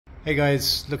Hey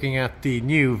guys, looking at the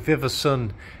new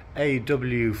Vivosun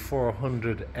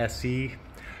AW400SE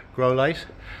grow light.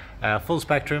 Full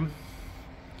spectrum,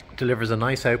 delivers a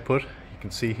nice output. You can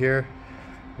see here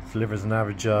it delivers an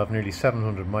average of nearly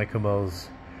 700 micromoles,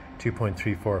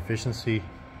 2.34 efficiency,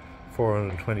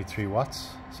 423 watts,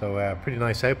 so pretty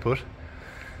nice output.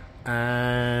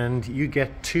 And you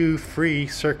get 2 free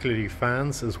circular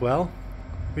fans as well,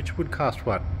 which would cost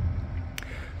what,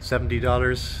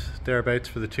 $70 thereabouts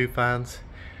for the 2 fans.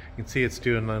 You can see it's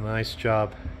doing a nice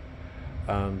job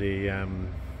on the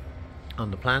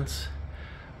plants,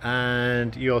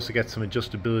 and you also get some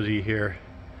adjustability here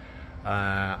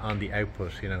on the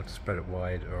output, you know, to spread it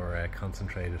wide or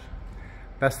concentrate it.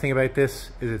 Best thing about this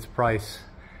is its price.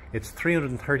 It's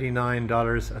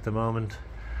 $339 at the moment,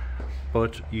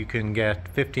 but you can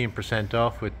get 15%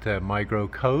 off with the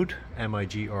MIGRO code,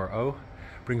 MIGRO,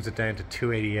 brings it down to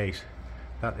 $288.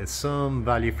 That is some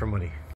value for money.